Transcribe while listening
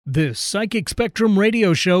This Psychic Spectrum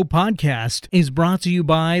Radio Show podcast is brought to you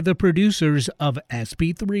by the producers of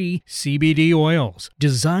SP3 CBD oils,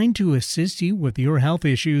 designed to assist you with your health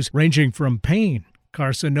issues ranging from pain,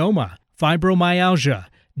 carcinoma, fibromyalgia,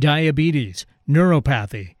 diabetes,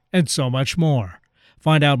 neuropathy, and so much more.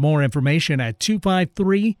 Find out more information at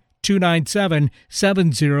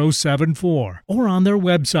 253-297-7074 or on their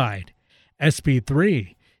website,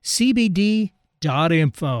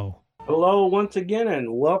 sp3cbd.info. Hello once again,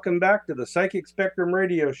 and welcome back to the Psychic Spectrum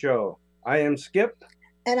Radio Show. I am Skip.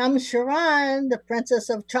 And I'm Sha'ron, the princess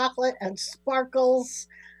of chocolate and sparkles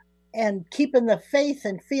and keeping the faith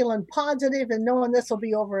and feeling positive and knowing this will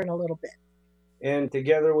be over in a little bit. And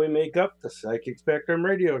together we make up the Psychic Spectrum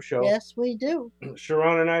Radio Show. Yes, we do.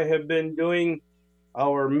 Sha'ron and I have been doing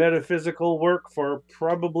our metaphysical work for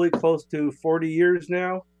probably close to 40 years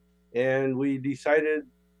now, and we decided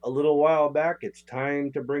a little while back it's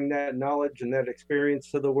time to bring that knowledge and that experience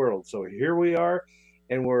to the world. So here we are,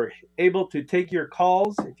 and we're able to take your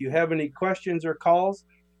calls. If you have any questions or calls,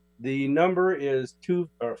 the number is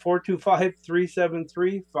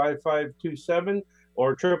 425-373-5527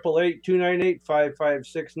 or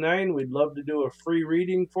 888-298-5569. We'd love to do a free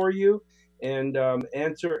reading for you and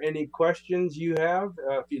answer any questions you have.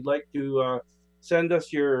 If you'd like to send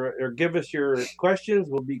us or give us your questions,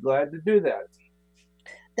 we'll be glad to do that.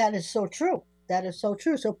 That is so true. That is so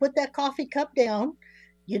true. So put that coffee cup down.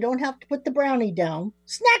 You don't have to put the brownie down.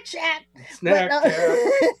 Snack chat. But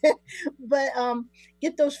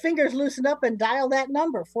get those fingers loosened up and dial that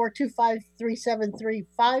number,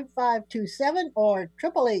 425-373-5527 or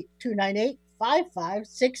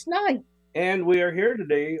 888-298-5569. And we are here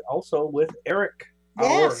today also with Eric,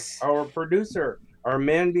 yes, our producer, our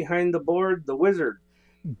man behind the board, the wizard.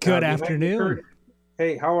 Good afternoon.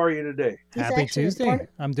 Hey, how are you today? Happy Tuesday.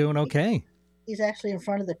 I'm doing okay. He's actually in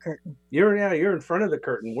front of the curtain. You're in front of the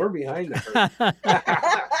curtain. We're behind the curtain.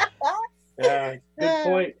 Yeah, good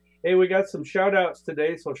point. Hey, we got some shout outs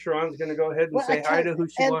today, so Sha'ron's going to go ahead and say hi to who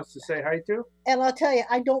she wants to say hi to. And I'll tell you,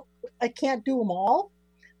 I can't do them all,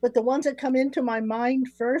 but the ones that come into my mind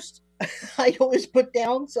first, I always put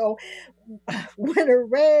down. So Winter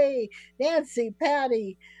Ray, Nancy,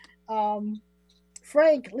 Patty,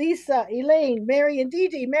 Frank, Lisa, Elaine, Mary, and Dee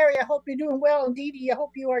Dee. Mary, I hope you're doing well, and Dee Dee, I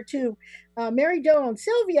hope you are too. Mary Jones,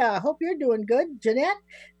 Sylvia, I hope you're doing good. Jeanette,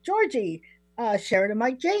 Georgie, Sharon and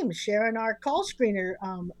Mike James, Sharon, our call screener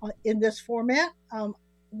in this format.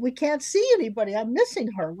 We can't see anybody. I'm missing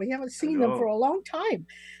her. We haven't seen them for a long time.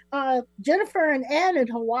 Jennifer and Ann in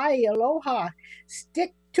Hawaii, aloha.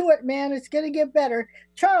 Stick to it, man. It's going to get better.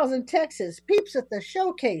 Charles in Texas, Peeps at the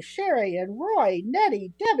Showcase, Sherry and Roy,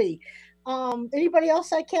 Nettie, Debbie. Anybody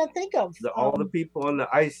else I can't think of? All the people on the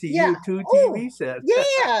ICU2 TV set.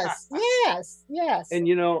 Yes. And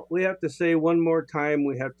we have to say one more time,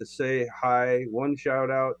 we have to say hi, one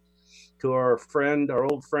shout out to our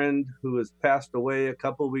old friend who has passed away a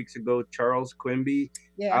couple of weeks ago, Charles Quimby,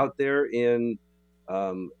 out there in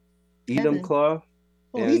Enumclaw.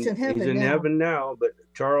 Well, he's in heaven now. He's in heaven now, but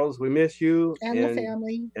Charles, we miss you. And the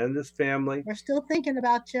family. And this family. We're still thinking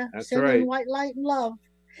about you. That's sending right. White light and love.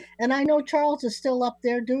 And I know Charles is still up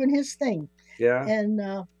there doing his thing. Yeah. And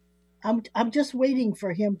I'm just waiting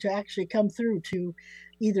for him to actually come through to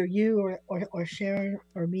either you or Sharon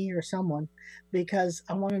or me or someone, because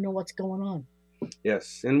I want to know what's going on.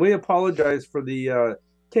 Yes. And we apologize for the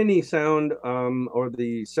tinny sound or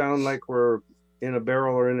the sound like we're in a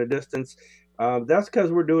barrel or in a distance. That's because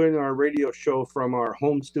we're doing our radio show from our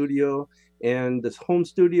home studio, and this home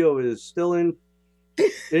studio is still in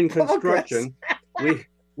construction.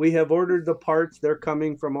 We have ordered the parts. They're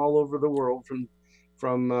coming from all over the world,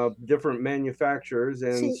 from different manufacturers.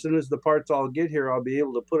 And as soon as the parts all get here, I'll be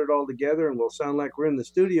able to put it all together, and we'll sound like we're in the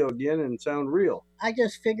studio again and sound real. I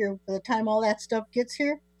just figure by the time all that stuff gets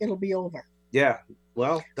here, it'll be over. Yeah.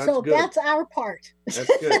 Well, that's good. So that's our part. That's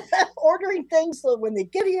good. Ordering things so when they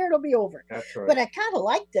get here, it'll be over. That's right. But I kind of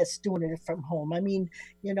like this, doing it from home. I mean,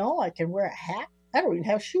 I can wear a hat. I don't even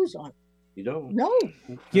have shoes on. You don't? No.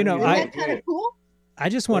 Isn't that kind of cool? I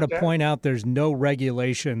just want to point out there's no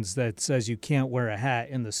regulations that says you can't wear a hat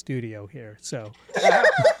in the studio here. So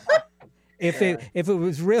if it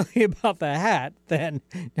was really about the hat, then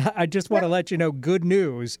I just want to let you know, good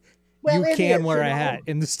news. Well, you can wear a hat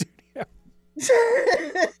in the studio.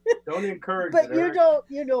 Don't encourage it. But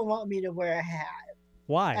you don't want me to wear a hat.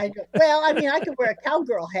 Why? I could wear a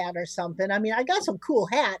cowgirl hat or something. I mean, I got some cool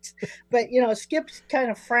hats, but Skip kind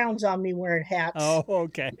of frowns on me wearing hats. Oh,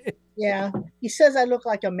 okay. Yeah, he says I look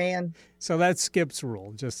like a man. So that's Skip's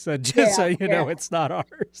rule. Just so you know, it's not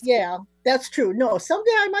ours. Yeah, that's true. No,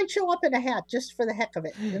 someday I might show up in a hat just for the heck of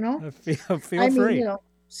it. Feel free.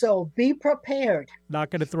 So be prepared. Not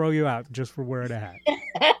going to throw you out just for wearing a hat.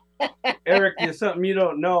 Eric, there's something you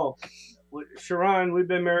don't know. Sha'ron, we've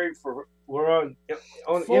been married we're in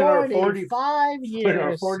our 45 years. In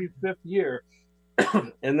our 45th year.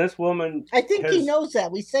 And this woman, I think he knows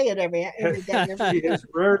that. We say it every day. She has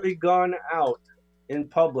rarely gone out in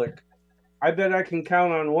public. I bet I can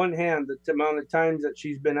count on one hand the amount of times that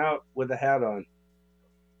she's been out with a hat on.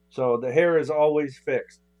 So the hair is always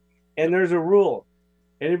fixed. And there's a rule.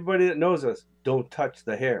 Anybody that knows us, don't touch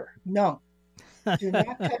the hair. No, do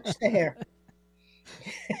not touch the hair.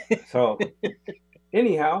 So,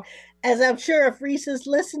 anyhow. As I'm sure if Reese is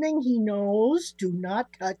listening, he knows, do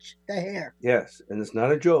not touch the hair. Yes, and it's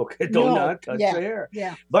not a joke. Do not touch the hair.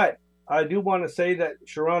 Yeah. But I do want to say that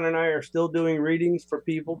Sha'ron and I are still doing readings for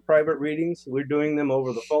people, private readings. We're doing them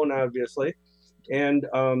over the phone, obviously. And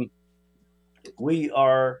we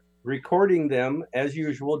are recording them, as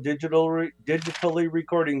usual, digitally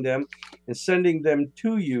recording them and sending them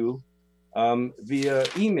to you via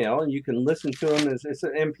email, and you can listen to them. It's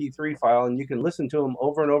an MP3 file, and you can listen to them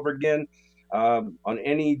over and over again on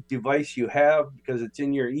any device you have because it's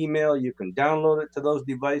in your email. You can download it to those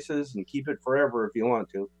devices and keep it forever if you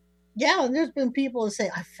want to. Yeah, and there's been people who say,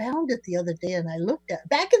 I found it the other day and I looked at it.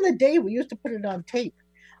 Back in the day, we used to put it on tape,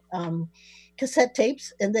 cassette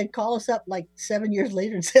tapes, and they'd call us up like 7 years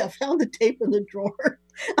later and say, I found the tape in the drawer.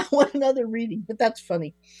 I want another reading, but that's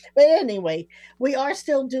funny. But anyway, we are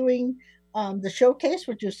still doing the showcase.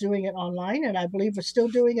 We're just doing it online, and I believe we're still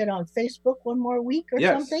doing it on Facebook one more week or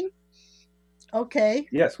something. Okay.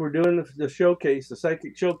 Yes, we're doing the showcase, the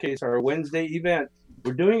Psychic Showcase, our Wednesday event.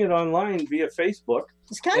 We're doing it online via Facebook.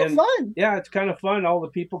 It's kind of fun. Yeah, it's kind of fun. All the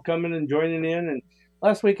people coming and joining in. And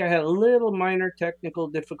last week I had a little minor technical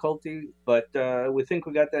difficulty, but we think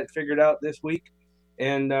we got that figured out this week.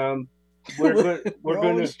 And we're going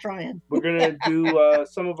to do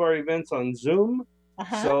some of our events on Zoom.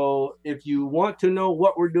 So if you want to know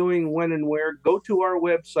what we're doing, when and where, go to our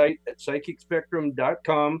website at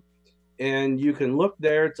psychicspectrum.com, and you can look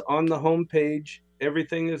there. It's on the homepage.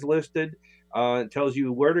 Everything is listed. It tells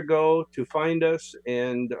you where to go to find us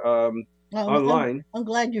and online. I'm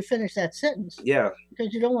glad you finished that sentence. Yeah.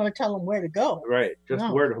 Because you don't want to tell them where to go. Right.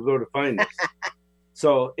 Just where to go to find us.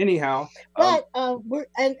 So anyhow. But we're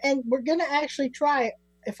going to actually try,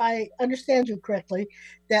 if I understand you correctly,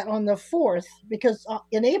 that on the 4th, because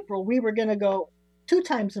in April we were going to go 2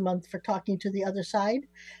 times a month for talking to the other side,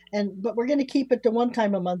 but we're going to keep it to 1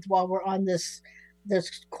 time a month while we're on this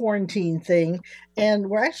quarantine thing, and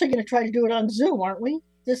we're actually going to try to do it on Zoom, aren't we,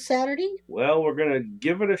 this Saturday? Well, we're going to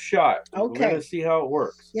give it a shot. Okay. We're going to see how it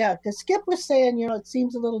works. Yeah, because Skip was saying, it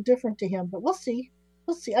seems a little different to him, but we'll see.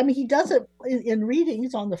 I mean, he does it in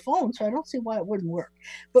readings on the phone, so I don't see why it wouldn't work.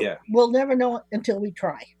 But we'll never know until we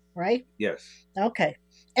try, right? Yes. Okay.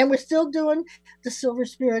 And we're still doing the Silver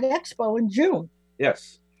Spirit Expo in June.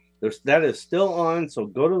 Yes. That is still on, so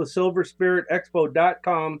go to the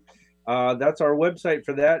silverspiritexpo.com. That's our website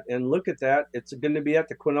for that, and look at that. It's going to be at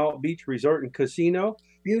the Quinault Beach Resort and Casino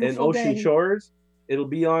in Ocean Shores. It'll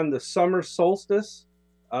be on the summer solstice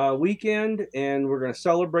weekend, and we're going to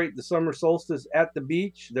celebrate the summer solstice at the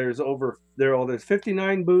beach. There's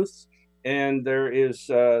 59 booths, and there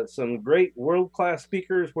is some great world-class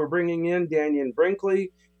speakers we're bringing in. Daniel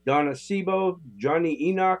Brinkley, Donna Sebo, Johnny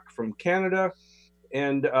Enoch from Canada,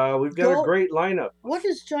 and we've got a great lineup. What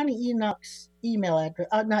is Johnny Enoch's email address?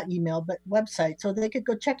 Not email, but website, so they could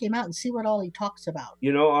go check him out and see what all he talks about.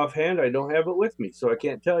 Offhand, I don't have it with me, so I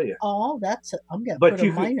can't tell you. Oh, that's it. I'm going to put a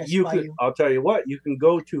minus by you. I'll tell you what, you can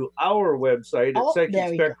go to our website at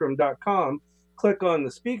psychicspectrum.com, click on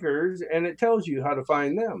the speakers, and it tells you how to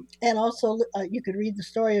find them. And also, you could read the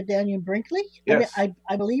story of Daniel Brinkley. Yes. I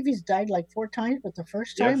believe he's died like 4 times, but the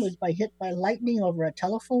first time was by hit by lightning over a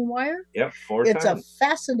telephone wire. Yep, 4 times. It's a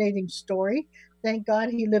fascinating story. Thank God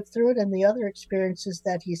he lived through it and the other experiences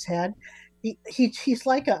that he's had. He's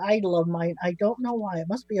like an idol of mine. I don't know why. It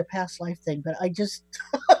must be a past life thing, but I just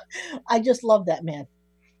I just love that man.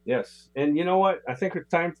 Yes. And you know what? I think it's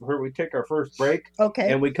time for we take our first break.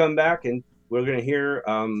 Okay. And we come back and we're going to hear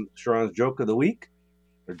Sha'ron's joke of the week,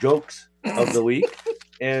 or jokes of the week.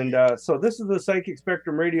 And so this is the Psychic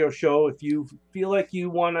Spectrum radio show. If you feel like you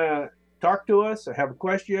want to talk to us, or have a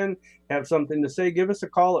question, have something to say, give us a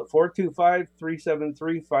call at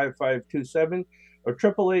 425-373-5527 or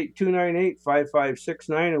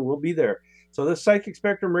 888-298-5569, and we'll be there. So this Psychic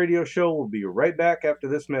Spectrum radio show will be right back after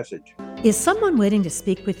this message. Is someone waiting to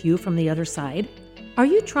speak with you from the other side? Are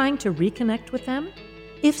you trying to reconnect with them?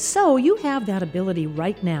 If so, you have that ability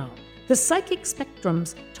right now. The Psychic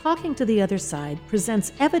Spectrum's Talking to the Other Side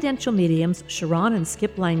presents evidential mediums Sha'ron and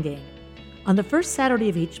Skip Linegang. On the first Saturday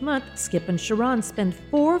of each month, Skip and Sha'ron spend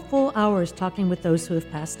 4 full hours talking with those who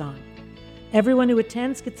have passed on. Everyone who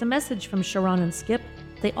attends gets a message from Sha'ron and Skip.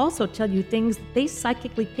 They also tell you things that they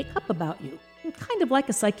psychically pick up about you, kind of like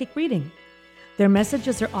a psychic reading. Their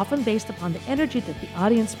messages are often based upon the energy that the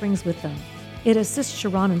audience brings with them. It assists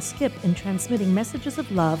Sha'ron and Skip in transmitting messages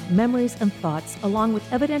of love, memories, and thoughts, along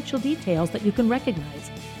with evidential details that you can recognize.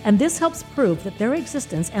 And this helps prove that their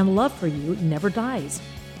existence and love for you never dies.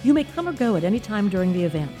 You may come or go at any time during the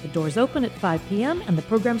event. The doors open at 5 p.m. and the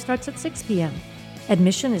program starts at 6 p.m.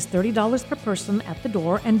 Admission is $30 per person at the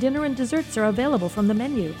door, and dinner and desserts are available from the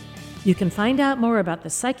menu. You can find out more about the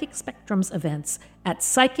Psychic Spectrum's events at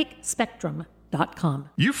psychicspectrum.com.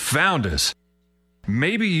 You found us.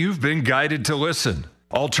 Maybe you've been guided to listen.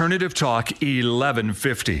 Alternative Talk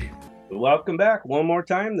 1150. Welcome back one more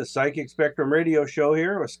time. The Psychic Spectrum Radio Show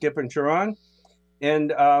here with Skip and Sha'ron.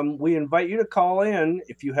 And we invite you to call in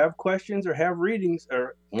if you have questions or have readings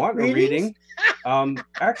or want a reading.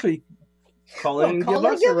 Actually, call in and give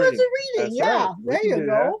us a reading. That's yeah, right. There you go.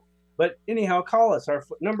 That. But anyhow, call us. Our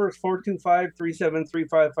number is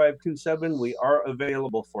 425-373-5527. We are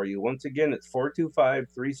available for you. Once again, it's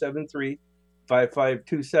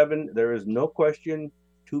 425-373-5527. There is no question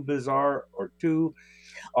too bizarre or too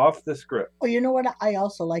off the script. Well, you know what? I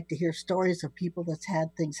also like to hear stories of people that's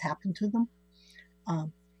had things happen to them,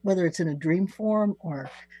 whether it's in a dream form or,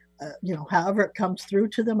 however it comes through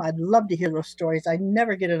to them. I'd love to hear those stories. I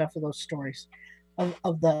never get enough of those stories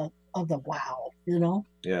of the wow,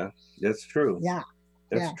 Yeah, that's true. Yeah.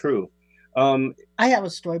 That's true. I have a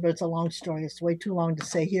story, but it's a long story. It's way too long to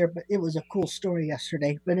say here, but it was a cool story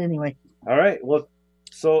yesterday. But anyway. All right. Well,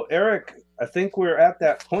 so Eric, I think we're at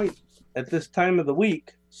that point at this time of the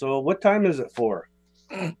week. So what time is it for?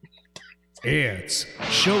 It's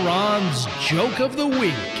Sha'ron's Joke of the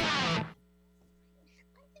Week. I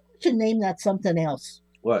should name that something else.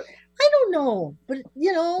 What? I don't know, but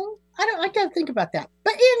I gotta think about that.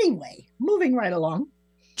 But anyway, moving right along.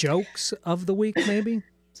 Jokes of the week, maybe?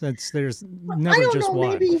 Since there's never I don't just know,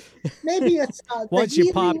 one. Maybe it's once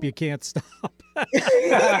you pop, you can't stop.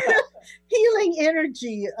 Healing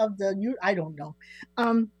energy of the I don't know.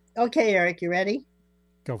 Okay, Eric, you ready?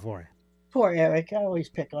 Go for it. Poor Eric. I always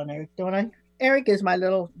pick on Eric, don't I? Eric is my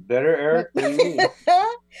little better Eric than me.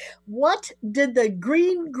 What did the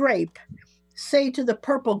green grape say to the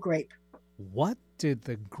purple grape? What did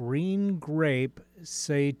the green grape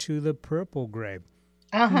say to the purple grape?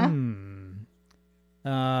 Uh-huh.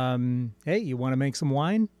 Hey, you want to make some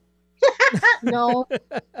wine? No.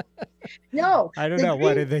 I don't know.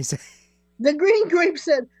 What did they say? The green grape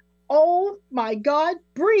said, "Oh my God,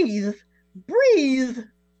 breathe, breathe."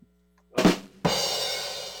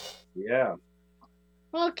 Yeah.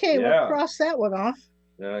 Okay, we'll cross that one off.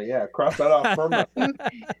 Cross that off permanently.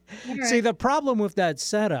 Right. See, the problem with that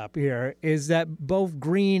setup here is that both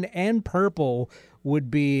green and purple would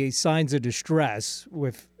be signs of distress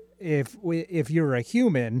if you're a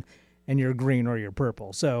human and you're green or you're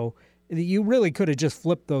purple. So you really could have just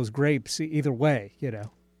flipped those grapes either way,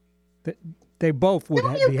 They both would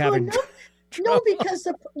be having trouble. No, because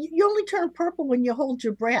you only turn purple when you hold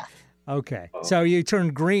your breath. Okay. So you turn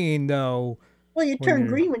green, though. Well, you turn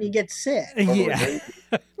green when you get sick. Yeah.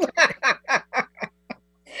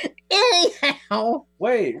 Anyhow.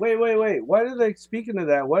 Wait. Why do they, speaking of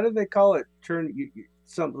that, why do they call it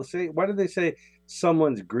why do they say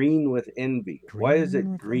someone's green with envy? Why is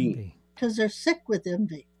it green? Because they're sick with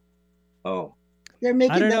envy. Oh. They're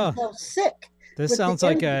making themselves sick. This sounds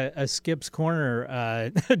like a Skip's Corner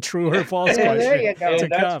true or false question. There you go. And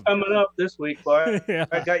that's coming up this week, boy. Yeah.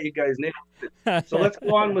 I got you guys nailed. So let's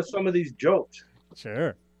go on with some of these jokes.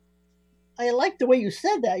 Sure. I like the way you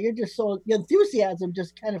said that. Your enthusiasm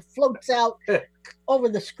just kind of floats out over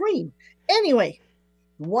the screen. Anyway,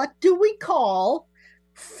 what do we call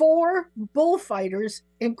 4 bullfighters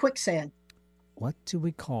in quicksand? What do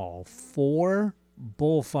we call 4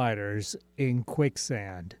 bullfighters in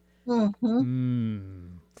quicksand? 4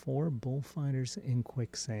 bullfighters in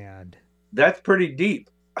quicksand. That's pretty deep.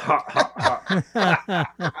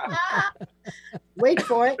 Wait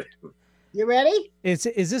for it. You ready? Is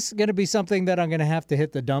this going to be something that I'm going to have to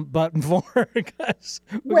hit the dump button for? Because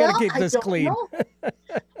we got to keep this clean.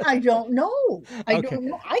 I don't know. I don't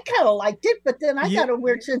know. I kind of liked it, but then I got a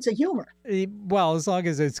weird sense of humor. Well, as long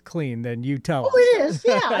as it's clean, then you tell us. Oh, it is.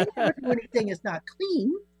 Yeah, I never do anything that's not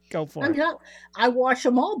clean. Go for it. I wash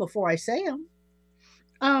them all before I say them.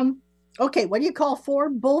 Okay, what do you call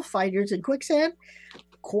 4 bullfighters in quicksand?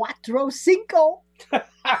 Cuatro cinco.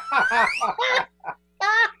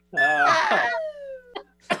 That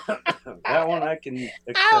one I can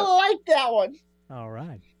accept. I like that one. All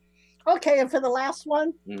right. Okay, and for the last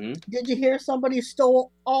one, Mm-hmm. did you hear somebody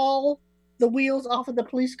stole all the wheels off of the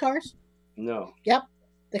police cars? No. Yep.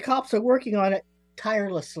 The cops are working on it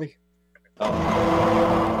tirelessly.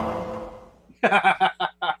 Oh. I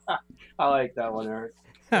like that one, Eric.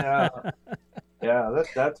 Yeah. Yeah,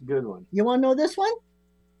 that's a good one. You want to know this one?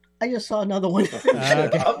 I just saw another one.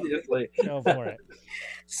 Okay. Obviously. Go for it.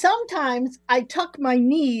 Sometimes I tuck my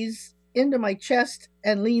knees into my chest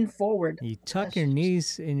and lean forward. You tuck your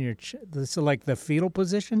knees in your so like the fetal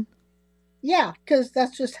position? Yeah, because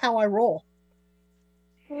that's just how I roll.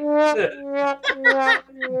 Oh,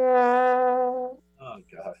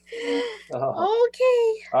 God. Oh.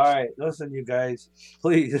 Okay. All right, listen, you guys,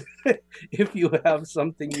 please, if you have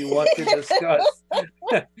something you want to discuss,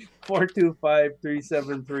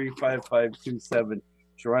 425-373-5527.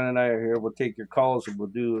 Sha'ron and I are here. We'll take your calls and we'll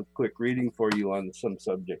do a quick reading for you on some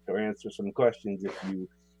subject or answer some questions if you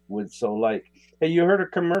would so like. Hey, you heard a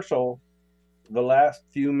commercial the last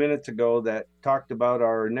few minutes ago that talked about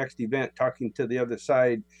our next event, Talking to the Other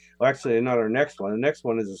Side. Well, actually, not our next one. The next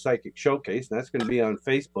one is a psychic showcase, and that's going to be on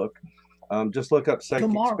Facebook. Just look up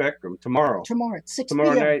Psychic Spectrum tomorrow. Tomorrow at 6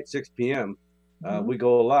 Tomorrow p.m. night, 6 p.m. We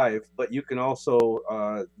go live, but you can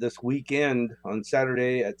also this weekend on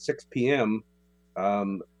Saturday at 6 p.m.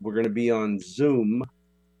 We're going to be on Zoom,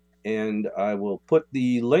 and I will put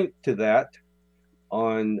the link to that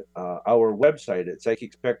on our website at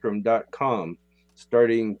psychicspectrum.com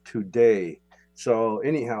starting today. So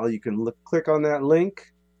anyhow, you can click on that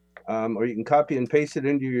link, or you can copy and paste it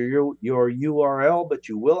into your URL, but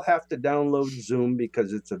you will have to download Zoom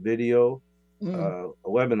because it's a video, a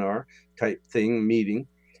webinar type thing, meeting,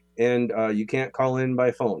 and you can't call in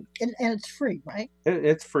by phone. And it's free, right?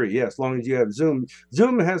 It's free, yeah, as long as you have Zoom.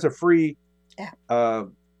 Zoom has a free app.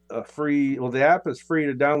 The app is free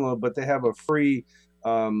to download, but they have a free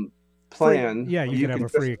plan. Yeah, you can have a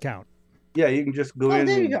free account. Yeah, you can just go in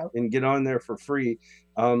and get on there for free,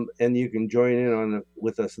 and you can join in on it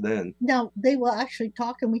with us then. Now, they will actually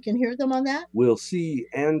talk and we can hear them on that? We'll see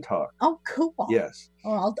and talk. Oh, cool. Yes.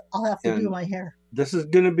 Oh, I'll have to do my hair. This is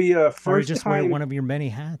going to be a first Or you just time. wear one of your many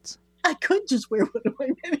hats. I could just wear one of my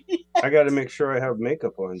many hats. I got to make sure I have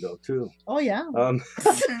makeup on, though, too. Oh, yeah.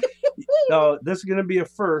 No, this is going to be a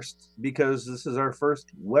first because this is our first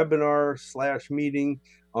webinar / meeting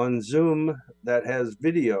on Zoom that has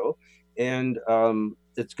video, and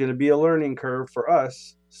it's going to be a learning curve for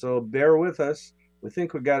us, so bear with us. We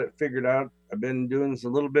think we got it figured out. I've been doing a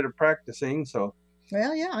little bit of practicing, so.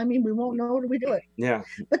 Well, yeah, I mean, we won't know till we do it. Yeah.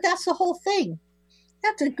 But that's the whole thing.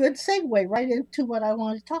 That's a good segue right into what I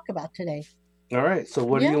want to talk about today. All right, so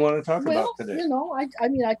what do you want to talk about today? You know, I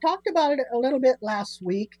mean, I talked about it a little bit last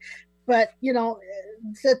week, but, you know,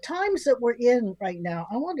 the times that we're in right now,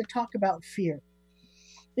 I want to talk about fear.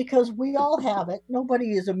 Because we all have it.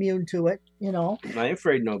 Nobody is immune to it, you know. I ain't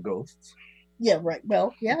afraid no ghosts. Yeah, right.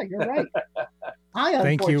 Well, yeah, you're right.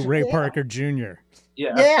 Thank you, Ray Parker Jr.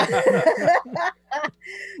 Yeah.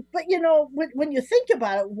 But, you know, when you think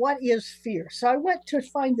about it, what is fear? So I went to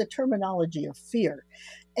find the terminology of fear.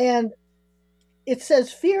 And it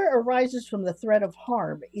says fear arises from the threat of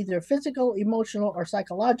harm, either physical, emotional, or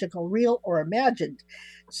psychological, real or imagined.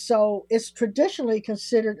 So it's traditionally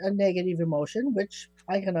considered a negative emotion, which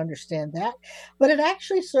I can understand that, but it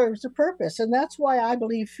actually serves a purpose. And that's why I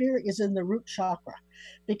believe fear is in the root chakra,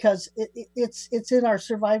 because it's in our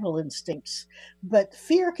survival instincts. But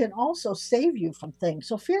fear can also save you from things.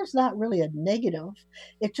 So fear is not really a negative.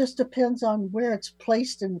 It just depends on where it's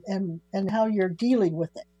placed and how you're dealing with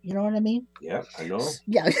it. You know what I mean? Yeah, I know.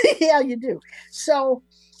 Yeah, yeah, you do. So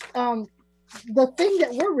the thing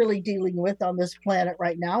that we're really dealing with on this planet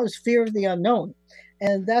right now is fear of the unknown.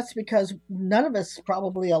 And that's because none of us,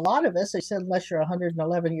 probably a lot of us, they said unless you're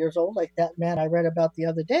 111 years old, like that man I read about the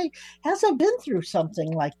other day, hasn't been through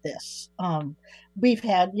something like this. We've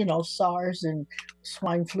had, you know, SARS and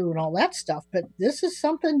swine flu and all that stuff, but this is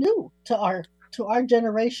something new to our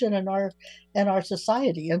generation and our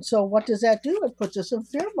society. And so what does that do? It puts us in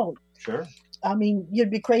fear mode. Sure. I mean, you'd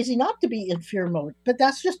be crazy not to be in fear mode, but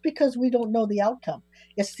that's just because we don't know the outcome.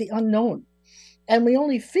 It's the unknown. And we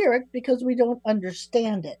only fear it because we don't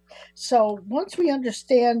understand it. So once we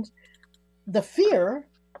understand the fear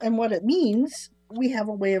and what it means, we have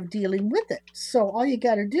a way of dealing with it. So all you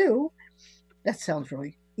got to do, that sounds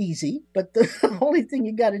really easy, but the only thing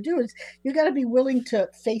you got to do is you got to be willing to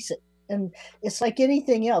face it. And it's like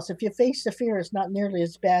anything else. If you face the fear, it's not nearly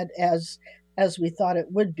as bad as we thought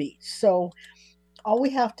it would be. So all we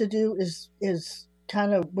have to do is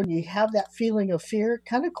kind of, when you have that feeling of fear,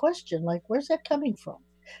 kind of question, like, where's that coming from?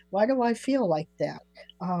 Why do I feel like that?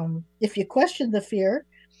 If you question the fear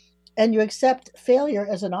and you accept failure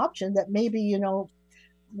as an option, that maybe,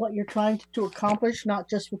 what you're trying to accomplish, not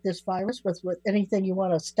just with this virus, but with anything you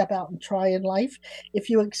want to step out and try in life. If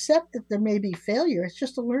you accept that there may be failure, it's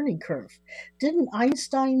just a learning curve. Didn't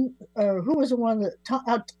Einstein, or who was the one that,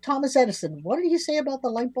 Thomas Edison, what did he say about the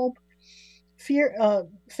light bulb? Failure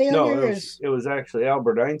it was actually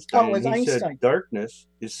Albert Einstein. Oh, it was Einstein. Said darkness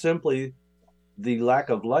is simply the lack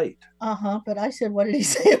of light. But I said, what did he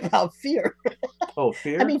say about fear? Oh,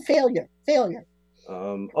 fear? I mean, failure.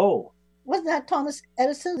 Wasn't that Thomas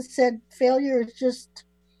Edison that said failure is just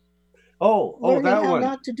learning that how one.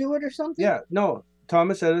 not to do it or something? Yeah, no.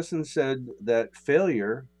 Thomas Edison said that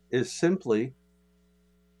failure is simply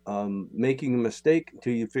making a mistake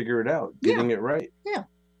until you figure it out, getting it right. Yeah.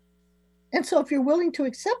 And so if you're willing to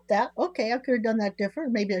accept that, okay, I could have done that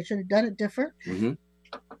different. Maybe I should have done it different. Mm-hmm.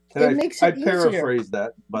 It makes it easier. I paraphrased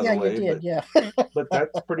that, by the way. You did, but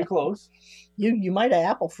that's pretty close. You might have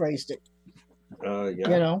Apple phrased it.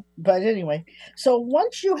 Yeah. But anyway, so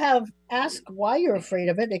once you have asked why you're afraid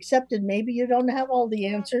of it, accepted maybe you don't have all the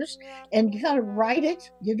answers, and you kind of write it,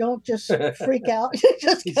 you don't just freak out. You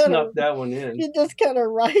just snuck that one in. You just kind of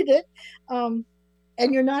write it, and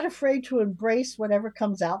you're not afraid to embrace whatever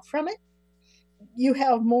comes out from it. You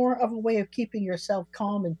have more of a way of keeping yourself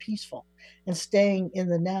calm and peaceful and staying in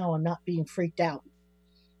the now and not being freaked out.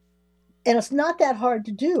 And it's not that hard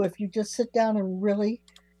to do if you just sit down and really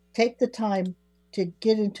take the time to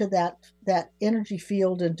get into that energy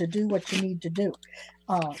field and to do what you need to do.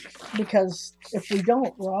 Because if we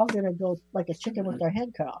don't, we're all going to go like a chicken with our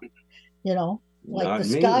head cut off, like Not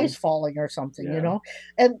the me. sky's falling or something, Yeah.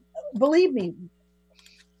 And believe me,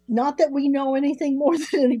 not that we know anything more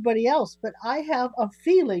than anybody else, but I have a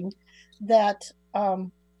feeling that,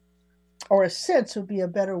 or a sense would be a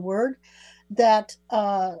better word, that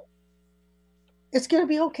it's going to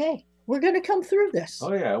be okay. We're going to come through this.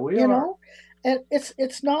 Oh yeah, we are. And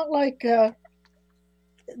it's not like the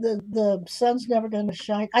sun's never going to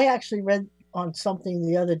shine. I actually read on something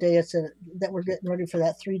the other day. It said that we're getting ready for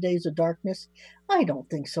that 3 days of darkness. I don't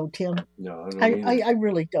think so, Tim. No, I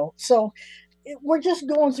really don't. So we're just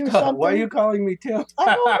going through something. Why are you calling me Tim?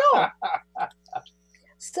 I don't know.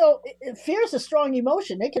 So fear is a strong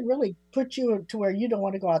emotion. It can really put you to where you don't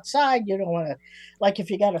want to go outside. You don't want to, like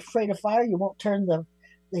if you got afraid of fire, you won't turn the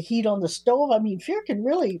heat on the stove. I mean, fear can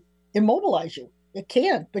really immobilize you. It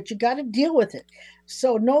can, but you got to deal with it.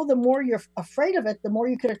 So know the more you're afraid of it, the more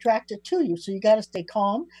you can attract it to you. So you got to stay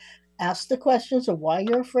calm, ask the questions of why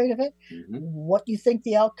you're afraid of it, what you think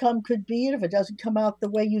the outcome could be. And if it doesn't come out the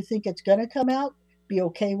way you think it's going to come out, be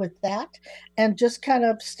okay with that. And just kind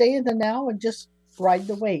of stay in the now and just ride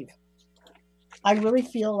the wave. I really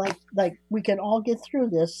feel like we can all get through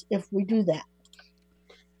this if we do that.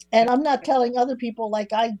 And I'm not telling other people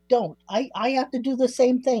like I don't. I have to do the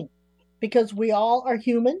same thing because we all are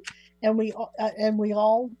human and we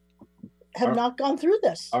all have not gone through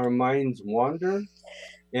this. Our minds wander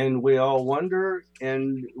and we all wonder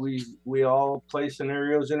and we all play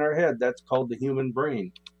scenarios in our head. That's called the human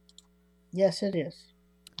brain. Yes, it is.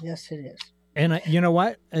 Yes, it is. And you know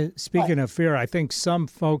what? Speaking of fear, I think some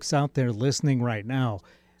folks out there listening right now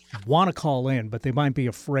want to call in, but they might be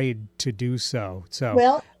afraid to do so.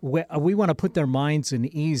 So we want to put their minds in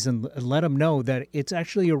ease and let them know that it's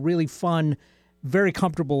actually a really fun, very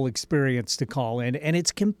comfortable experience to call in, and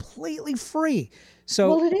it's completely free.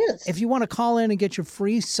 So it is. If you want to call in and get your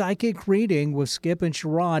free psychic reading with Skip and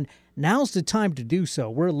Sha'ron, now's the time to do so.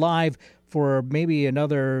 We're live for maybe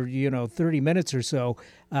another 30 minutes or so.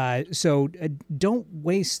 So don't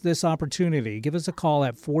waste this opportunity. Give us a call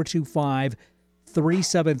at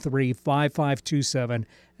 425-373-5527.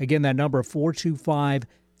 Again, that number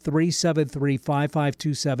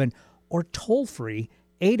 425-373-5527 or toll free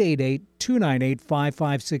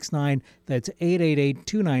 888-298-5569. That's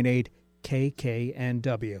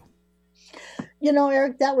 888-298-KKNW.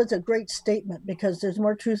 Eric, that was a great statement because there's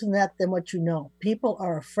more truth in that than what you know. People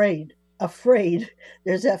are afraid.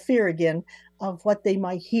 There's that fear again of what they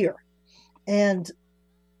might hear. And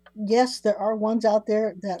yes, there are ones out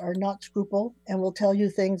there that are not scruple and will tell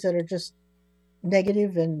you things that are just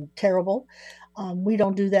negative and terrible. We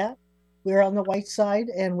don't do that. We're on the white side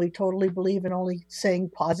and we totally believe in only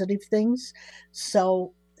saying positive things.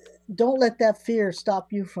 So don't let that fear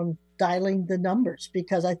stop you from dialing the numbers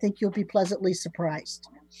because I think you'll be pleasantly surprised.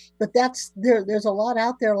 But there's a lot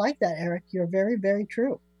out there like that, Eric. You're very, very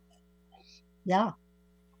true. Yeah.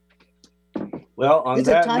 Well, is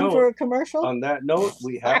it time for a commercial? On that note,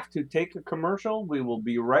 we have to take a commercial. We will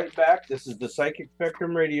be right back. This is the Psychic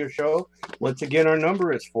Spectrum Radio Show. Once again, our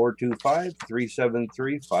number is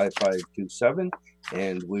 425-373-5527,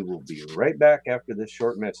 and we will be right back after this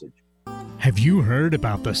short message. Have you heard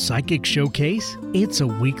about the Psychic Showcase? It's a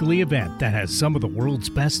weekly event that has some of the world's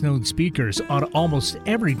best-known speakers on almost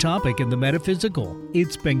every topic in the metaphysical.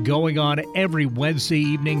 It's been going on every Wednesday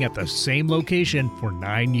evening at the same location for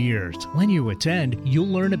 9 years. When you attend, you'll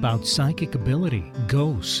learn about psychic ability,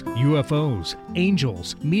 ghosts, UFOs,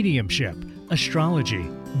 angels, mediumship, astrology,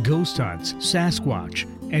 ghost hunts, Sasquatch,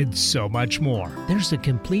 and so much more. There's a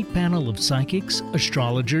complete panel of psychics,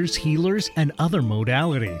 astrologers, healers, and other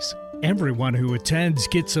modalities. Everyone who attends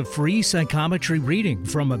gets a free psychometry reading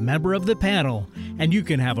from a member of the panel, and you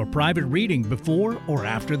can have a private reading before or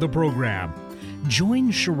after the program.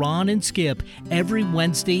 Join Sha'ron and Skip every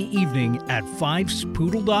Wednesday evening at Fife's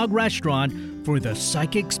Poodle Dog Restaurant for the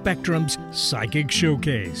Psychic Spectrum's Psychic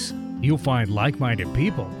Showcase. You'll find like-minded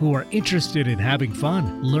people who are interested in having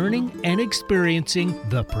fun, learning, and experiencing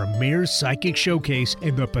the premier psychic showcase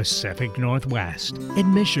in the Pacific Northwest.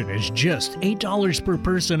 Admission is just $8 per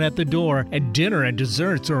person at the door, and dinner and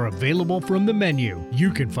desserts are available from the menu. You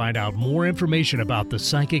can find out more information about the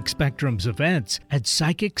Psychic Spectrum's events at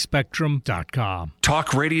psychicspectrum.com.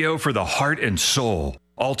 Talk radio for the heart and soul.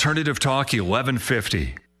 Alternative Talk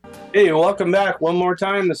 1150. Hey, welcome back one more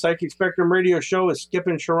time. The Psychic Spectrum Radio Show is Skip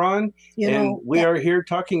and Sha'ron, and we are here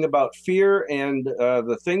talking about fear and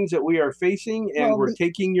the things that we are facing, and we're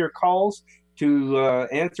taking your calls to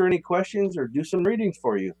answer any questions or do some readings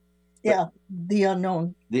for you. Yeah, the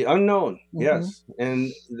unknown. The unknown, yes,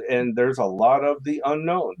 and there's a lot of the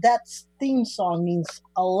unknown. That theme song means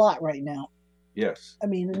a lot right now. Yes. I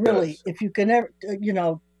mean, really, if you can ever,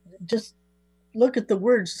 just look at the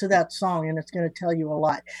words to that song, and it's going to tell you a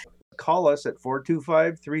lot. Call us at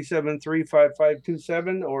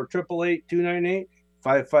 425-373-5527 or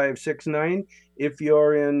 888-298-5569. If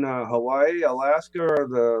you're in Hawaii, Alaska, or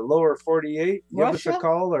the lower 48, Russia? Give us a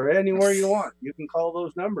call, or anywhere you want. You can call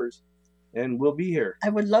those numbers, and we'll be here. I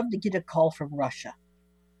would love to get a call from Russia.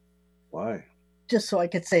 Why? Just so I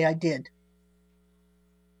could say I did.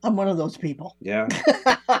 I'm one of those people. Yeah,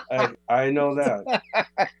 I know that.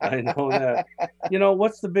 I know that.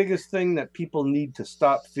 What's the biggest thing that people need to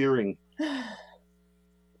stop fearing?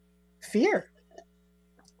 Fear.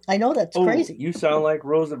 I know that's crazy. You sound like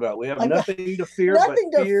Roosevelt. We have nothing to fear but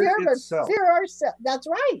fear itself. Fear ourselves. That's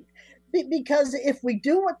right. Because if we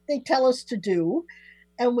do what they tell us to do,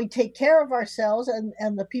 and we take care of ourselves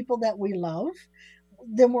and the people that we love,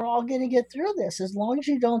 then we're all going to get through this. As long as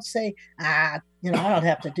you don't say, I don't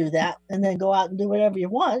have to do that, and then go out and do whatever you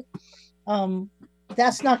want.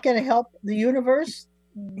 That's not going to help the universe,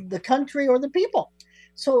 the country, or the people.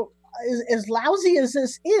 So as lousy as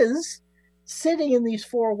this is, sitting in these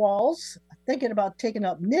four walls, thinking about taking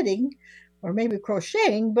up knitting or maybe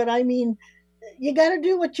crocheting, but I mean, you got to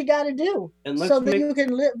do what you got to do so that you can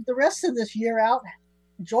live the rest of this year out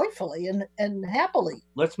joyfully and happily.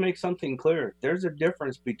 Let's make something clear. There's a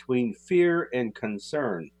difference between fear and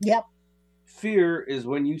concern. Yep. Fear is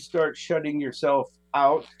when you start shutting yourself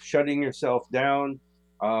out, shutting yourself down,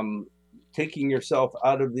 taking yourself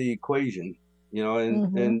out of the equation,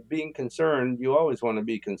 and being concerned. You always want to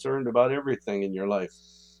be concerned about everything in your life.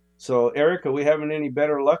 So, Eric, are we having any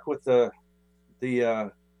better luck with the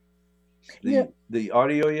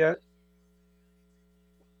audio yet?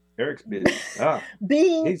 Eric's busy.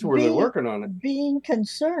 He's really working on it. Being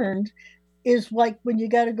concerned is like when you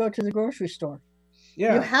got to go to the grocery store.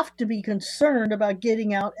 Yeah. You have to be concerned about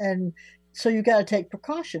getting out, and so you got to take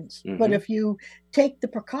precautions. Mm-hmm. But if you take the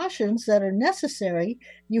precautions that are necessary,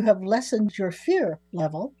 you have lessened your fear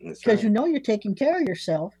level because you're taking care of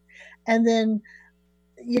yourself, and then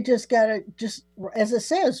you just got to as it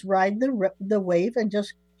says, ride the wave and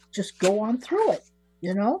just go on through it.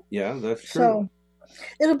 Yeah, that's true. So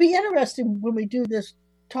it'll be interesting when we do this,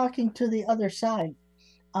 talking to the other side,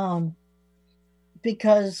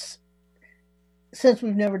 because since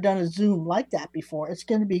we've never done a Zoom like that before, it's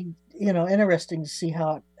going to be, interesting to see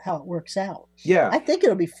how it works out. Yeah. I think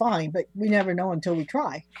it'll be fine, but we never know until we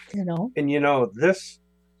try, And this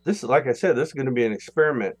is, like I said, this is going to be an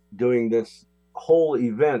experiment, doing this whole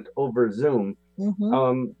event over Zoom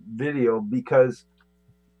video, because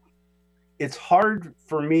it's hard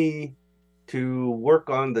for me to work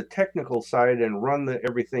on the technical side and run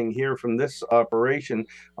everything here from this operation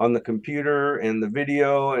on the computer and the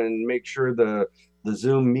video, and make sure the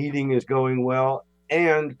Zoom meeting is going well,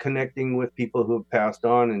 and connecting with people who have passed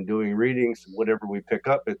on and doing readings, whatever we pick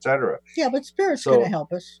up, etc. Yeah, but Spirit's going to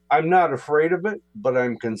help us. I'm not afraid of it, but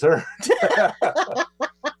I'm concerned.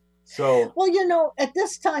 So, well, at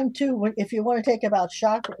this time too, if you want to think about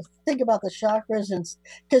the chakras, and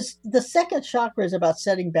because the second chakra is about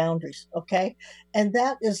setting boundaries, okay, and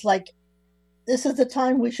that is like this is the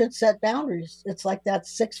time we should set boundaries. It's like that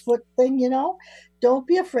 6-foot thing, Don't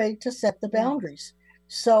be afraid to set the boundaries.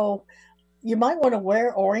 So you might want to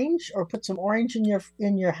wear orange or put some orange in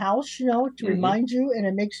your house, to remind you,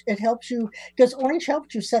 and it helps you because orange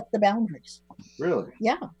helps you set the boundaries. Really?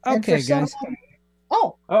 Yeah. Okay, guys.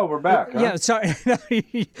 Oh, we're back. Huh? Yeah, sorry.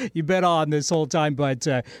 You've been on this whole time, but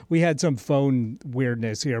we had some phone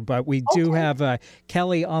weirdness here. But we do have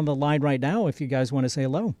Kelly on the line right now if you guys want to say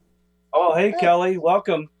hello. Oh, hey, Kelly.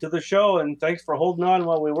 Welcome to the show, and thanks for holding on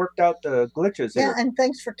while we worked out the glitches here. Yeah, and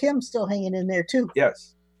thanks for Kim still hanging in there, too.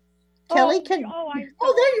 Yes. Kelly, there you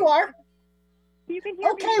are. You can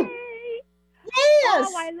hear me.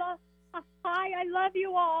 Yes. Oh, I love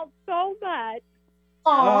you all so much.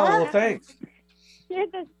 Oh, well, thanks. You're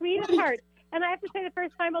the sweetest heart. And I have to say, the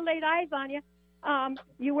first time I laid eyes on you,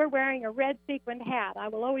 you were wearing a red sequined hat. I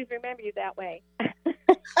will always remember you that way.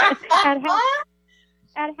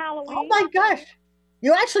 At Halloween. Oh my gosh!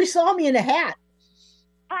 You actually saw me in a hat.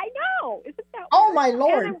 I know. Isn't that? Oh my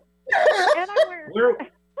Lord! And I'm wearing.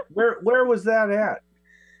 Where was that at?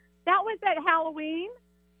 That was at Halloween.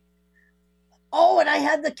 Oh, and I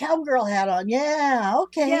had the cowgirl hat on. Yeah.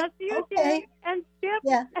 Okay. Yes, you did. And Skip.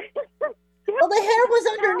 Yeah. Well, the hair was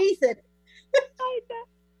underneath it.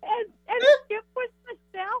 and Skip was the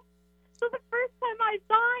chef. So the first time I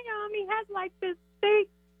saw him, he had like this big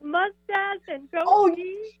mustache and goatee. Oh,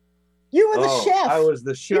 you were the chef. I was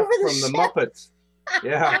the chef from the Muppets.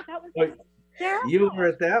 Yeah. That was you were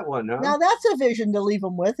at that one, huh? Now that's a vision to leave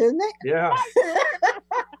them with, isn't it? Yeah.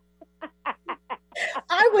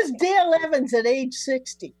 I was Dale Evans at age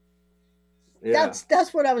 60. Yeah.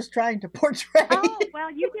 That's what I was trying to portray. Oh, well,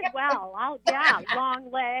 you did well.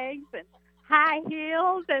 Long legs and high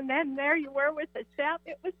heels, and then there you were with the chef.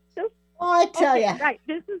 It was just... Oh, I tell you. Right,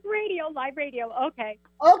 this is live radio. Okay.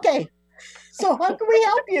 Okay. So how can we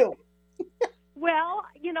help you? Well,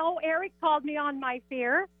 Eric called me on my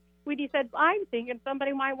fear when he said, I'm thinking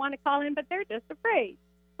somebody might want to call in, but they're just afraid.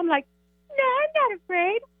 I'm like, no, I'm not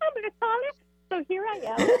afraid. I'm going to call it. So here I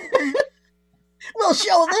am. We'll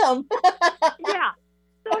show them. Yeah.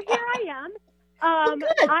 So here I am.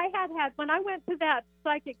 I had, when I went to that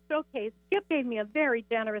psychic showcase, Skip gave me a very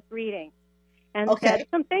generous reading and said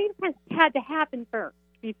some things had to happen first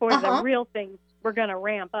before the real things were going to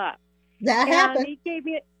ramp up. That happened. He gave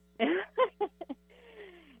me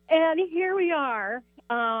and here we are.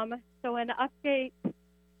 So an update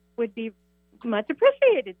would be much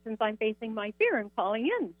appreciated since I'm facing my fear and calling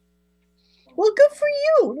in. Well, good for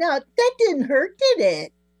you. Now, that didn't hurt, did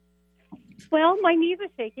it? Well, my knees are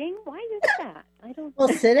shaking. Why is that? I don't. Well,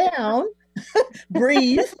 sit down.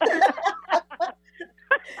 Breathe.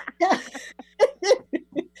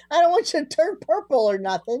 I don't want you to turn purple or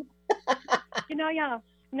nothing. Yeah.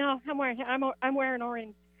 No, I'm wearing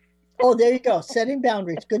orange. Oh, there you go. Setting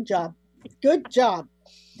boundaries. Good job. Good job.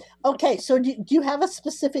 Okay, so do you have a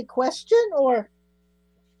specific question or?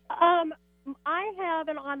 I have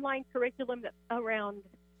an online curriculum that's around,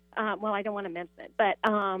 well, I don't want to mention it, but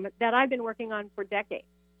that I've been working on for decades.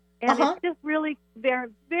 And it's just really very,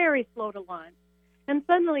 very slow to launch. And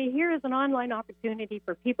suddenly here is an online opportunity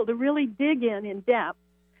for people to really dig in depth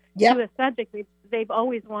to a subject they've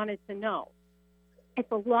always wanted to know.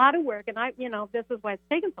 It's a lot of work, and this is why it's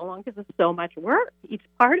taken so long, because it's so much work, each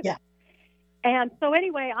part of it. And so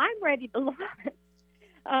anyway, I'm ready to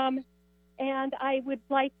launch. And I would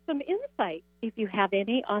like some insight, if you have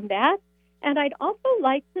any, on that. And I'd also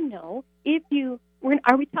like to know if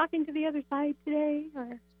are we talking to the other side today?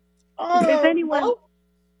 Or is anyone? Well,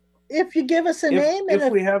 if you give us a name.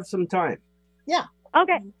 If we have some time. Yeah.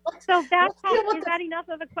 Okay. So is that enough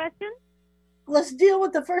of a question? Let's deal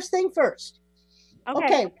with the first thing first.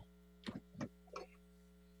 Okay.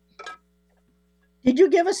 Did you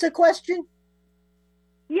give us a question?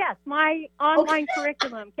 Yes, my online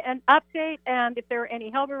curriculum, an update, and if there are any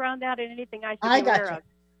help around that and anything I should be aware of.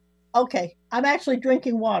 Okay, I'm actually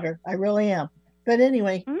drinking water. I really am. But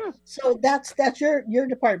anyway, so that's your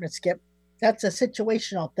department, Skip. That's a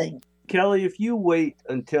situational thing. Kelly, if you wait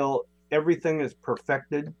until everything is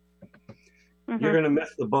perfected, you're going to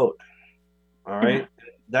miss the boat. All right?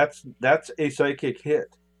 That's a psychic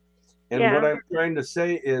hit. And what I'm trying to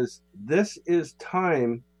say is this is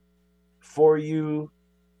time for you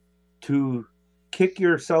to kick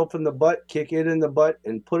yourself in the butt, kick it in the butt,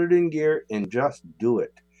 and put it in gear and just do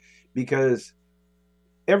it. Because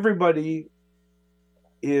everybody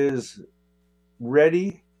is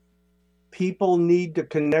ready. People need to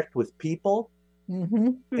connect with people.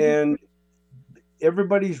 And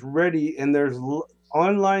everybody's ready. And there's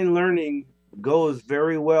online learning goes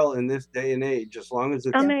very well in this day and age, as long as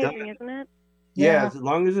it's amazing, isn't it? Yeah, as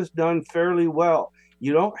long as it's done fairly well.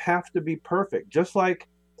 You don't have to be perfect. Just like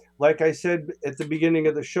I said at the beginning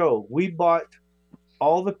of the show, we bought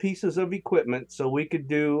all the pieces of equipment so we could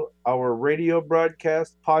do our radio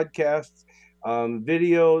broadcasts, podcasts,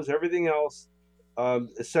 videos, everything else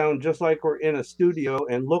sound just like we're in a studio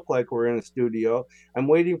and look like we're in a studio. I'm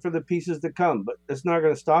waiting for the pieces to come, but it's not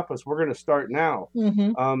going to stop us. We're going to start now,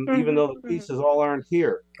 even though the pieces all aren't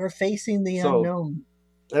here. We're facing the unknown.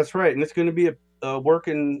 That's right, and it's going to be a work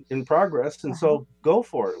in progress, and so go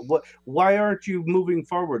for it. Why aren't you moving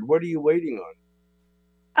forward? What are you waiting on?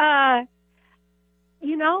 I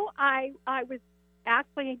was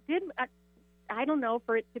actually I don't know,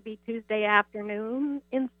 for it to be Tuesday afternoon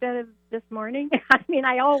instead of this morning. I mean,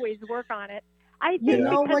 I always work on it. I think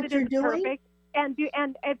know what you're doing, perfect, and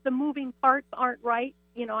if the moving parts aren't right,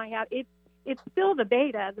 I have it's still the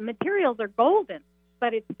beta. The materials are golden,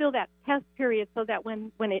 but it's still that test period, so that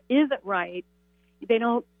when it isn't right, they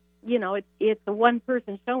don't. It's a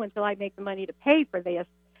one-person show until I make the money to pay for this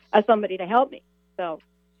somebody to help me. So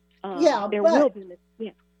there will be this.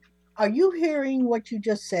 Yeah. Are you hearing what you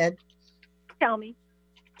just said? Tell me.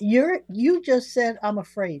 You just said, I'm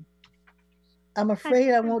afraid. I'm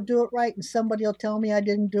afraid I won't do it right, and somebody will tell me I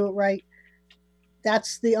didn't do it right.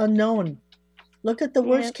 That's the unknown. Look at the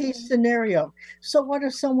worst case scenario. So what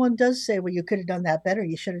if someone does say, well, you could have done that better,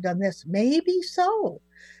 you should have done this? Maybe so.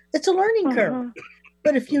 It's a learning curve.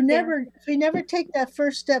 But if you never take that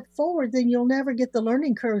first step forward, then you'll never get the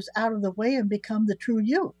learning curves out of the way and become the true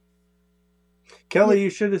you. Kelly,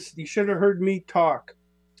 you should have heard me talk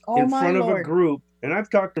in front of a group, and I've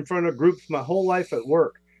talked in front of groups my whole life at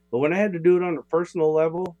work. But when I had to do it on a personal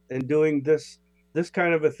level and doing this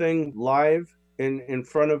kind of a thing live in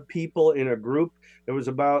front of people in a group, there was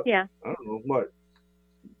about I don't know what,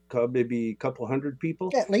 maybe a couple hundred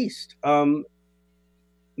people at least.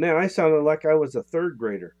 Man, I sounded like I was a third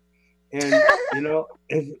grader, and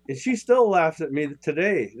and she still laughs at me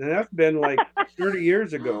today, and that's been like 30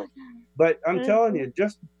 years ago. But I'm telling you,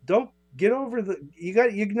 just don't get over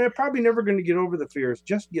you're probably never going to get over the fears.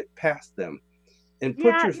 Just get past them and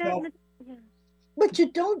put yourself. But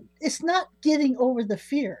you don't, it's not getting over the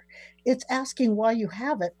fear. It's asking why you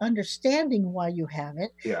have it, understanding why you have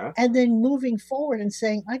it, and then moving forward and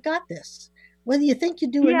saying, I got this. Whether you think you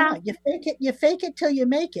do or not, you fake it till you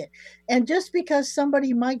make it. And just because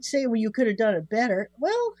somebody might say, well, you could have done it better.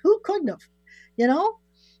 Well, who couldn't have,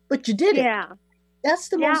 but you did it. That's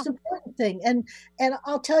the most important thing. And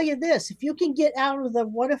I'll tell you this, if you can get out of the,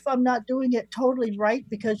 what if I'm not doing it totally right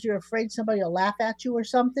because you're afraid somebody will laugh at you or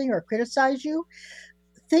something or criticize you,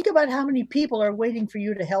 think about how many people are waiting for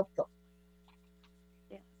you to help them.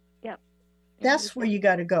 That's where you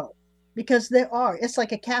got to go. Because it's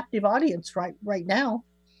like a captive audience right now.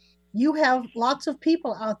 You have lots of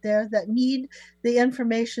people out there that need the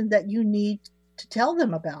information that you need to tell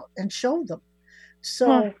them about and show them.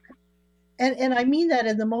 So, and I mean that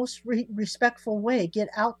in the most respectful way. Get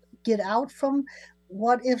out from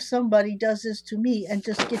what if somebody does this to me, and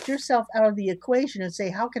just get yourself out of the equation and say,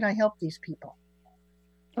 how can I help these people?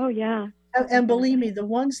 Oh, yeah. And believe me, the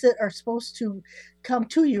ones that are supposed to come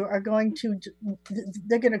to you they're going to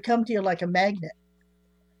come to you like a magnet.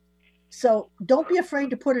 So don't be afraid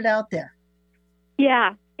to put it out there.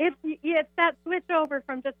 Yeah, it's that switch over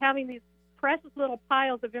from just having these precious little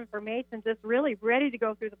piles of information just really ready to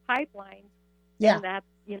go through the pipeline. Yeah. And that's,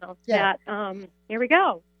 here we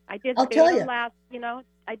go. I did I'll tell you. last,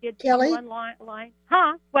 I did Kelly, one line.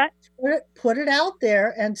 What? Put it out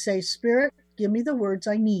there and say, Spirit, give me the words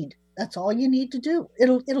I need. That's all you need to do.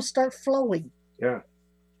 It'll start flowing. Yeah.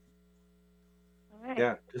 All right.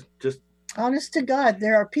 Yeah. Just honest to God,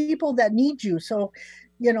 there are people that need you. So,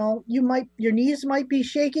 your knees might be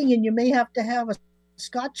shaking, and you may have to have a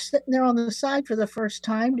scotch sitting there on the side for the first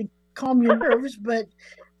time to calm your nerves. But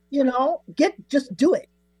just do it.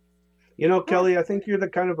 Kelly, I think you're the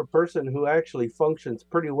kind of a person who actually functions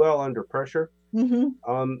pretty well under pressure.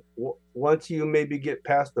 Mm-hmm. Once you maybe get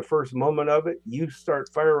past the first moment of it, you start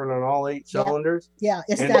firing on all 8 cylinders. Yeah,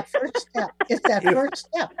 that first step. It's that first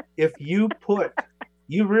step. If you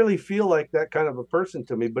really feel like that kind of a person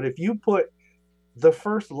to me, but if you put the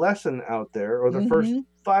first lesson out there, or the first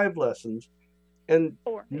 5 lessons, and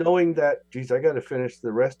knowing that, geez, I got to finish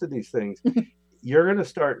the rest of these things, you're going to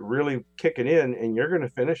start really kicking in, and you're going to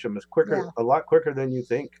finish them a lot quicker than you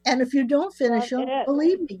think. And if you don't finish them,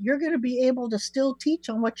 believe me, you're going to be able to still teach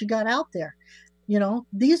on what you got out there.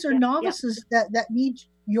 These are novices that need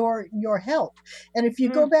your help. And if you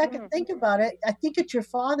go back and think about it, I think it's your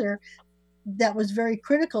father that was very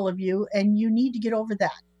critical of you, and you need to get over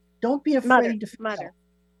that. Don't be afraid to fail.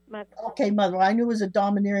 Mother. Okay, mother. I knew it was a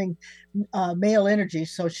domineering male energy,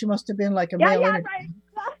 so she must have been like a male energy. Right.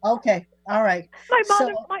 Okay, all right.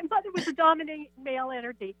 My mother was a dominating male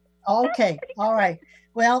energy. Okay, all right.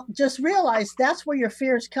 Well, just realize that's where your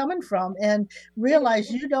fear is coming from, and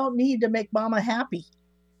realize you don't need to make mama happy.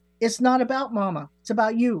 It's not about mama. It's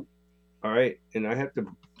about you. All right, and I have to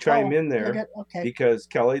chime in there because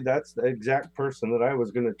Kelly, that's the exact person that I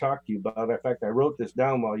was going to talk to you about. In fact, I wrote this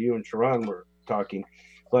down while you and Sha'ron were talking,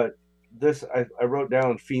 but this I wrote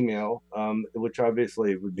down female, which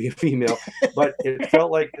obviously would be a female, but it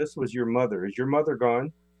felt like this was your mother. Is your mother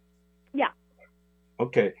gone? Yeah.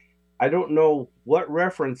 Okay. I don't know what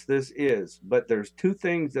reference this is, but there's two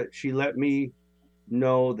things that she let me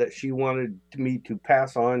know that she wanted me to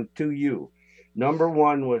pass on to you. Number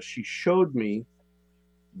one was she showed me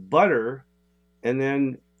butter, and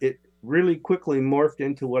then it really quickly morphed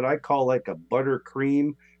into what I call like a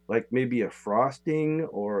buttercream, like maybe a frosting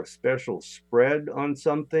or a special spread on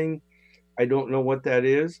something. I don't know what that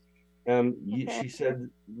is. She said,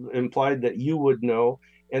 implied that you would know.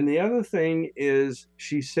 And the other thing is,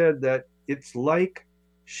 she said that it's like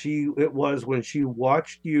it was when she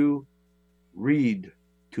watched you read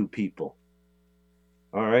to people.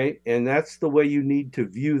 All right. And that's the way you need to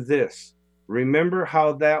view this. Remember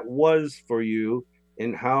how that was for you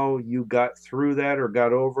and how you got through that or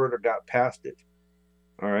got over it or got past it.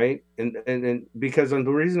 All right. And because the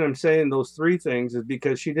reason I'm saying those three things is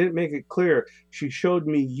because she didn't make it clear. She showed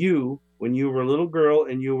me you when you were a little girl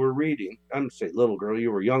and you were reading. I'm going to say little girl,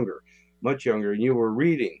 you were younger, much younger, and you were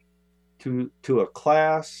reading to a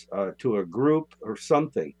class, to a group or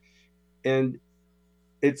something. And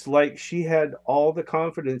it's like she had all the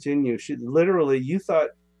confidence in you. She literally, you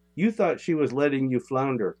thought she was letting you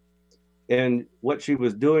flounder. And what she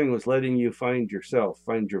was doing was letting you find yourself,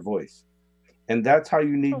 find your voice. And that's how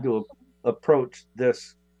you need to approach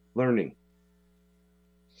this learning.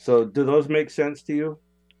 So do those make sense to you?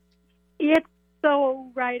 It's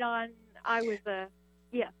so right on.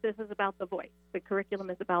 Yes, this is about the voice. The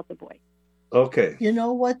curriculum is about the voice. Okay. You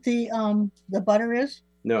know what the butter is?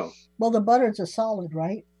 No. Well, the butter is a solid,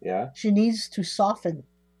 right? Yeah. She needs to soften.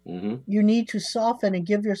 Mm-hmm. You need to soften and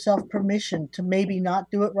give yourself permission to maybe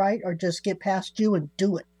not do it right or just get past you and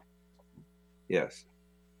do it. Yes.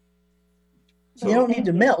 So you don't need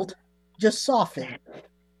to melt, just soften.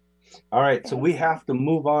 All right, so we have to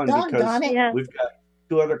move on because we've got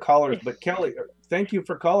two other callers. But Kelly, thank you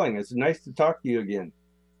for calling. It's nice to talk to you again.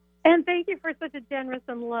 And thank you for such a generous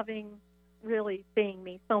and loving, really seeing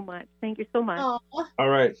me so much. Thank you so much. Aww. All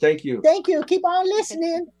right, thank you. Thank you. Keep on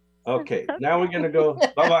listening. Okay, now we're going to go.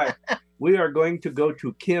 Bye-bye. We are going to go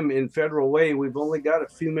to Kim in Federal Way. We've only got a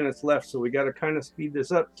few minutes left, so we got to kind of speed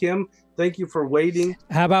this up. Kim, thank you for waiting.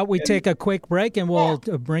 How about we take a quick break and we'll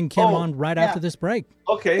bring Kim on right after this break.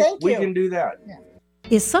 Okay, we can do that. Yeah.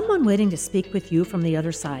 Is someone waiting to speak with you from the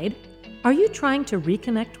other side? Are you trying to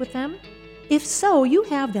reconnect with them? If so, you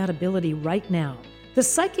have that ability right now. The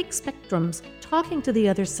Psychic Spectrum's Talking to the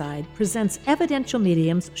Other Side presents evidential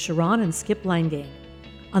mediums Sha'ron and Skip Linegang.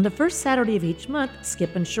 On the first Saturday of each month,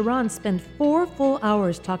 Skip and Sha'ron spend 4 full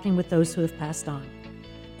hours talking with those who have passed on.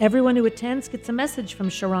 Everyone who attends gets a message from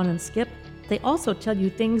Sha'ron and Skip. They also tell you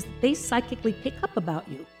things that they psychically pick up about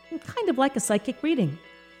you, kind of like a psychic reading.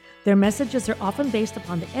 Their messages are often based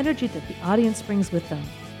upon the energy that the audience brings with them.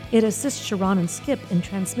 It assists Sha'ron and Skip in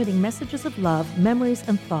transmitting messages of love, memories,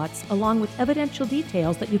 and thoughts, along with evidential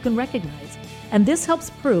details that you can recognize. And this helps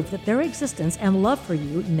prove that their existence and love for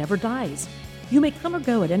you never dies. You may come or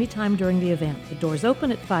go at any time during the event. The doors open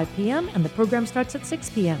at 5 p.m. and the program starts at 6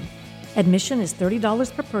 p.m. Admission is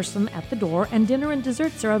 $30 per person at the door, and dinner and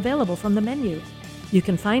desserts are available from the menu. You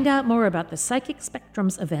can find out more about the Psychic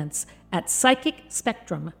Spectrum's events at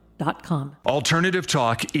psychicspectrum.com. Alternative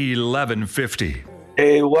Talk 1150.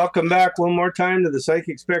 Hey, welcome back one more time to the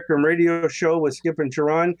Psychic Spectrum radio show with Skip and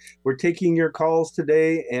Sha'ron. We're taking your calls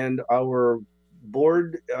today, and our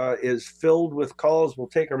board is filled with calls. We'll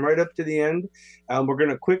take them right up to the end. We're going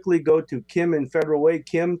to quickly go to Kim in Federal Way.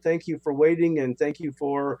 Kim, thank you for waiting, and thank you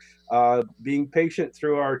for being patient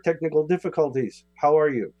through our technical difficulties. How are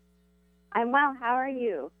you? I'm well. How are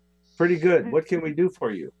you? Pretty good. What can we do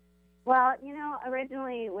for you? Well,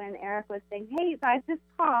 originally when Eric was saying, hey, you guys just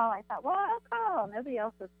call, I thought, well, I'll call. Nobody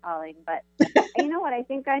else was calling. But you know what? I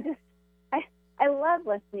think I love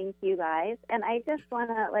listening to you guys. And I just want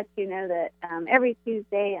to let you know that every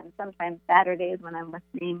Tuesday and sometimes Saturdays when I'm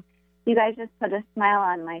listening, you guys just put a smile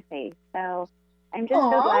on my face. So I'm just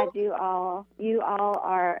so glad you all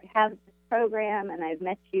have this program, and I've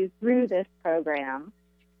met you through this program.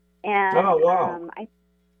 And oh, wow.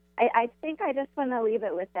 I think I just want to leave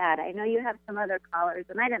it with that. I know you have some other callers,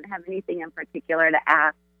 and I didn't have anything in particular to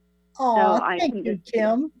ask. Oh, so thank you,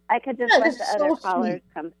 Kim. I could just let the other callers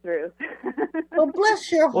come through. Well, bless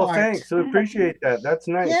your heart. Well, thanks. We appreciate that. That's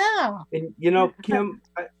nice. Yeah. And, you know, Kim,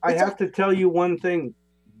 I have to tell you one thing.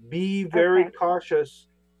 Be very cautious.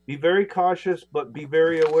 Be very cautious, but be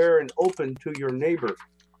very aware and open to your neighbor.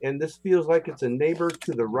 And this feels like it's a neighbor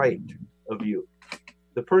to the right of you.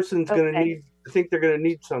 The person's going to need, I think they're going to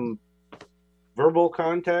need some verbal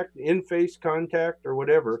contact, in-face contact, or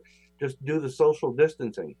whatever. Just do the social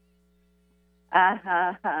distancing.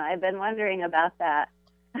 I've been wondering about that.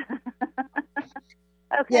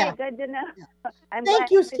 Okay, good to know.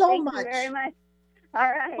 Thank you so much. Thank you very much.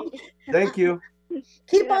 All right. Thank you.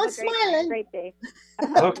 Keep on smiling. Great day.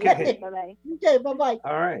 Okay. Bye-bye. Okay, bye-bye.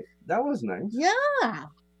 All right. That was nice. Yeah.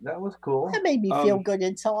 That was cool. That made me feel good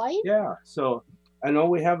inside. Yeah. So I know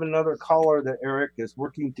we have another caller that Eric is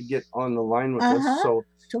working to get on the line with us. So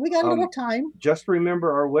we got a little time. Just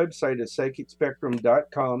remember our website is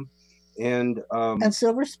psychicspectrum.com and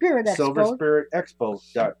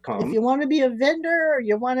silverspiritexpo.com. If you want to be a vendor or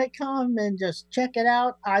you want to come and just check it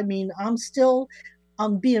out, I mean, I'm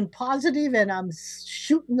being positive and I'm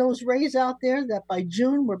shooting those rays out there that by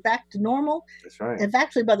June we're back to normal. That's right. And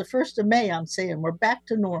actually by the 1st of May, I'm saying we're back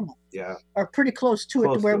to normal. Yeah. Or pretty close to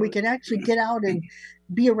it, to where we can actually get out and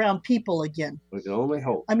be around people again. We can only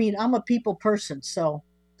hope. I mean, I'm a people person, so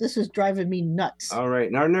this is driving me nuts. All right.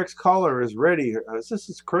 And our next caller is ready. This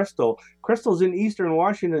is Crystal. Crystal's in Eastern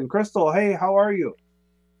Washington. Crystal, hey, how are you?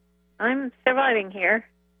 I'm surviving here.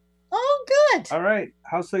 Oh, good. All right.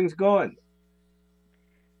 How's things going?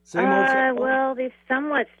 Well, they've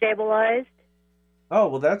somewhat stabilized. Oh,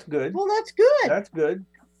 well, that's good. Well, that's good. That's good.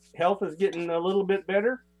 Health is getting a little bit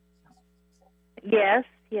better? Yes.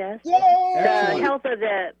 Yay! The health of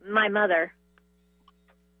my mother.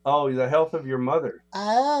 Oh, the health of your mother.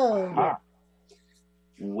 Oh. Ah.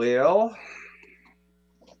 Well,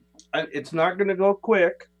 it's not going to go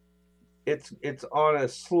quick. It's on a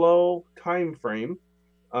slow time frame.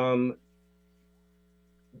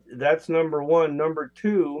 That's number one. Number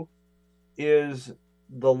two is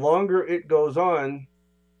the longer it goes on,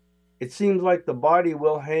 it seems like the body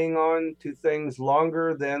will hang on to things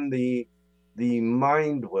longer than the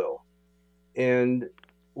mind will, and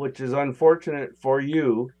which is unfortunate for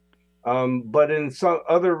you. But in some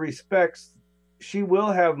other respects, she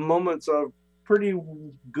will have moments of pretty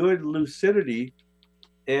good lucidity.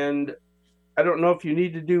 And I don't know if you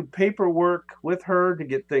need to do paperwork with her to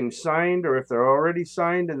get things signed, or if they're already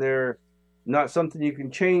signed and they're not something you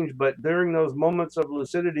can change. But during those moments of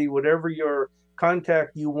lucidity, whatever your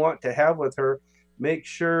contact you want to have with her, make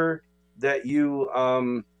sure that you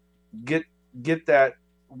get that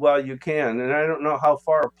while you can. And I don't know how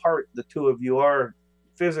far apart the two of you are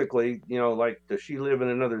physically, like, does she live in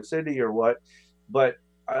another city or what? But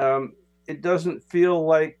it doesn't feel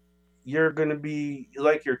like you're going to be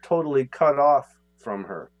like you're totally cut off from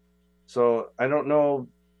her. So I don't know.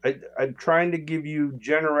 I'm trying to give you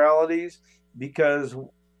generalities because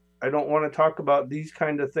I don't want to talk about these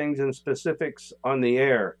kind of things in specifics on the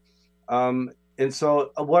air. And so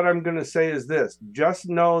what I'm going to say is this: just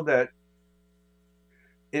know that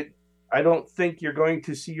I don't think you're going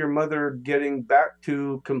to see your mother getting back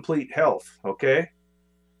to complete health. Okay.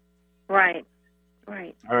 Right.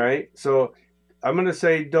 All right. So I'm going to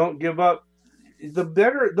say, don't give up.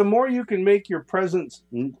 The more you can make your presence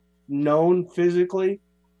known physically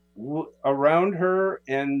around her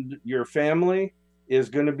and your family is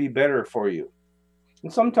going to be better for you.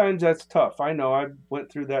 And sometimes that's tough. I know I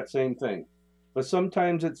went through that same thing, but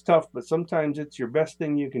sometimes it's tough, but sometimes it's your best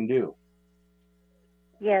thing you can do.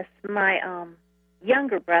 Yes, my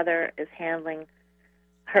younger brother is handling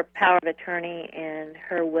her power of attorney and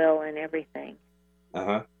her will and everything.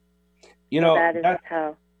 Uh-huh. That is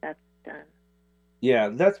how that's done.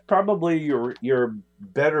 Yeah, that's probably your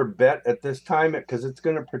better bet at this time, because it's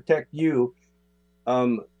going to protect you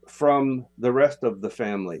from the rest of the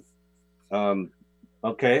family.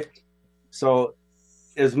 Okay? So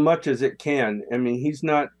as much as it can. I mean, he's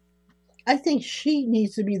not... I think she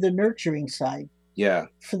needs to be the nurturing side. Yeah.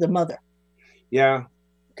 For the mother. Yeah.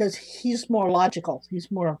 Because he's more logical.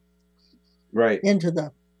 He's more into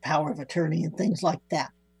the power of attorney and things like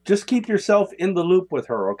that. Just keep yourself in the loop with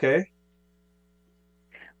her, okay?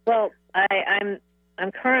 Well, I'm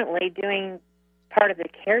currently doing part of the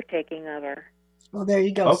caretaking of her. Well, there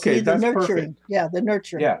you go. Okay, see, that's the nurturing. Perfect. Yeah, the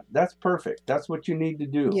nurturing. Yeah, that's perfect. That's what you need to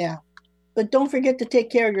do. Yeah. But don't forget to take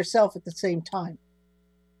care of yourself at the same time.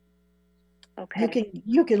 Okay.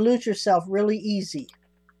 You can lose yourself really easy.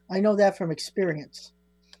 I know that from experience.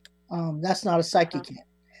 That's not a psychic yet.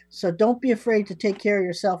 So don't be afraid to take care of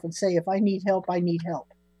yourself and say, if I need help, I need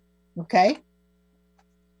help. Okay?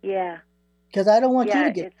 Yeah. Because I don't want you Yeah,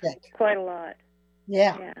 to get it's sick. quite a lot.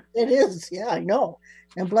 Yeah, Yeah. it is. Yeah, I know.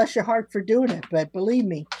 And bless your heart for doing it. But believe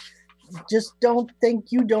me, just don't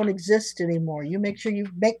think you don't exist anymore. You make sure you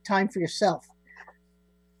make time for yourself.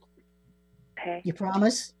 Okay. You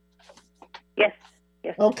promise? Yes.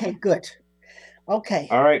 Yes. Okay, good. Okay.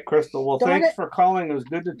 All right, Crystal. Well, Darn thanks it. for calling. It was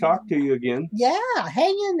good to talk to you again. Yeah,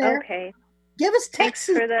 hang in there. Okay. Give us Thanks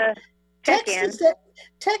texts. for the check-in.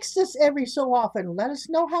 Text us every so often. Let us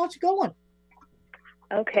know how it's going.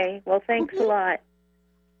 Okay. Well, thanks a lot.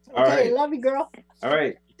 All Okay, right. love you, girl. All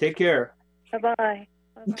right. Take care. Bye-bye.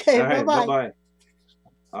 Okay, All right. bye-bye.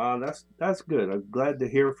 Bye-bye. That's good. I'm glad to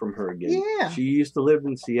hear from her again. Yeah. She used to live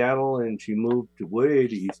in Seattle and she moved to way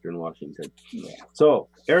to Eastern Washington. Yeah. So,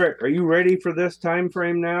 Eric, are you ready for this time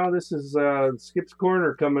frame now? This is Skip's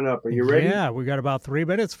Corner coming up. Are you ready? Yeah, we got about 3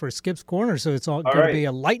 minutes for Skip's Corner, so it's all going right. to be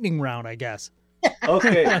a lightning round, I guess.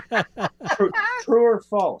 Okay. True or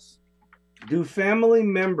false? Do family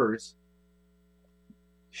members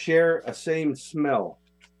share a same smell?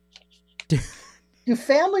 Do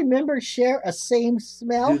family members share a same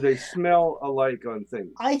smell? Do they smell alike on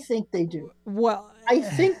things? I think they do. Well, I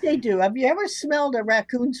think they do. Have you ever smelled a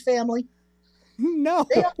raccoon's family? No.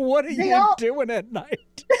 What are you doing at night?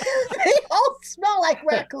 They all smell like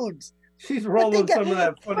raccoons. She's rolling some of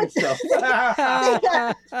that funny stuff.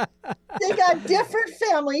 They got different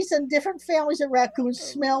families, and different families of raccoons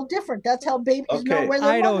smell different. That's how babies know where their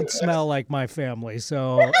I mother don't is. smell like my family,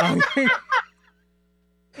 so.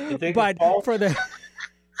 But for the,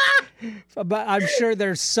 but I'm sure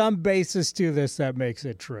there's some basis to this that makes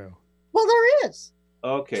it true. Well, there is.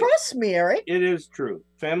 Okay. Trust me, Eric. It is true.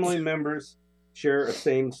 Family members share a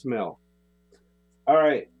same smell. All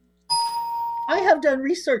right. I have done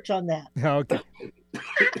research on that. Okay.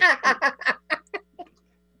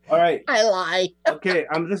 All right. I lie. Okay.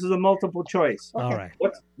 This is a multiple choice. All right.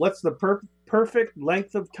 What's the perfect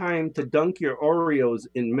length of time to dunk your Oreos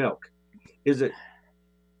in milk? Is it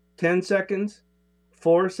 10 seconds,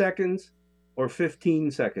 4 seconds, or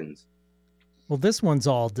 15 seconds? Well, this one's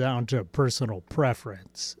all down to personal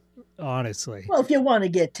preference, honestly. Well, if you want to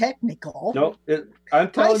get technical. No, I'm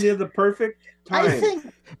telling you the perfect time. I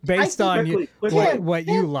think based on what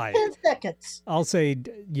you like. 10 seconds. I'll say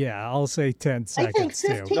 10 seconds too.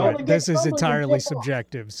 15 But would this get is totally entirely ridiculous.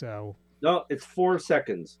 subjective, so. No, it's 4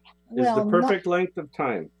 seconds. It's Well, the perfect length of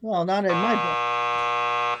time. Well, not in my book.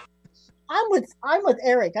 I'm with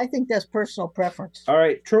Eric. I think that's personal preference. All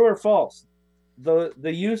right, true or false? The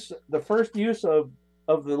first use of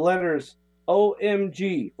the letters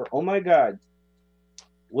OMG for oh my God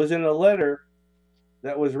was in a letter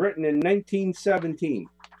that was written in 1917.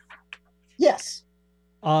 Yes.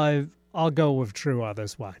 I'll go with true on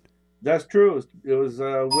this one. That's true. It was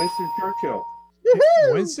Winston Churchill.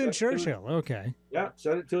 Woohoo! Winston Churchill. Okay. Yeah,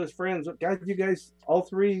 said it to his friends. Guys, you guys, all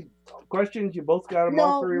 3 questions, you both got them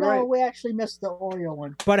all 3 right. No, we actually missed the Oreo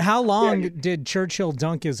one. But how long did Churchill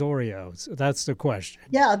dunk his Oreos? That's the question.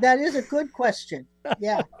 Yeah, that is a good question.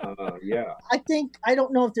 Yeah. Yeah. I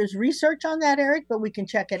don't know if there's research on that, Eric, but we can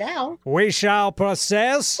check it out. We shall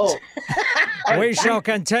persist. Oh. We shall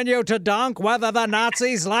continue to dunk whether the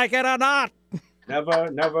Nazis like it or not. Never,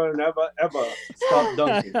 never, never, ever stop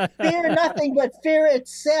dunking. Fear nothing but fear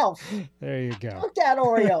itself. There you go. Dunk that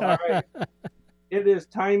Oreo. All right. It is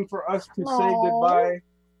time for us to say goodbye.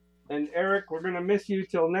 And Eric, we're going to miss you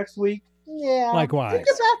till next week. Yeah. Likewise. Think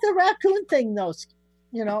about the raccoon thing, though.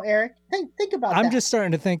 Eric. Think about that. I'm just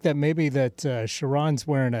starting to think that maybe that Sha'ron's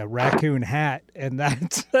wearing a raccoon hat and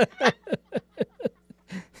that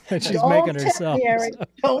she's Don't making tip herself. Me, Eric.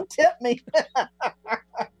 Don't tip me.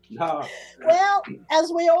 No. Well,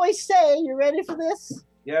 as we always say, you ready for this?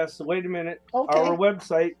 Yes, wait a minute. Okay. Our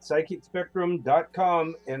website,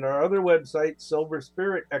 psychicspectrum.com, and our other website,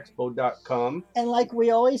 silverspiritexpo.com. And like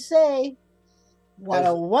we always say, what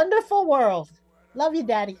a wonderful world. Love you,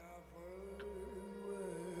 Daddy.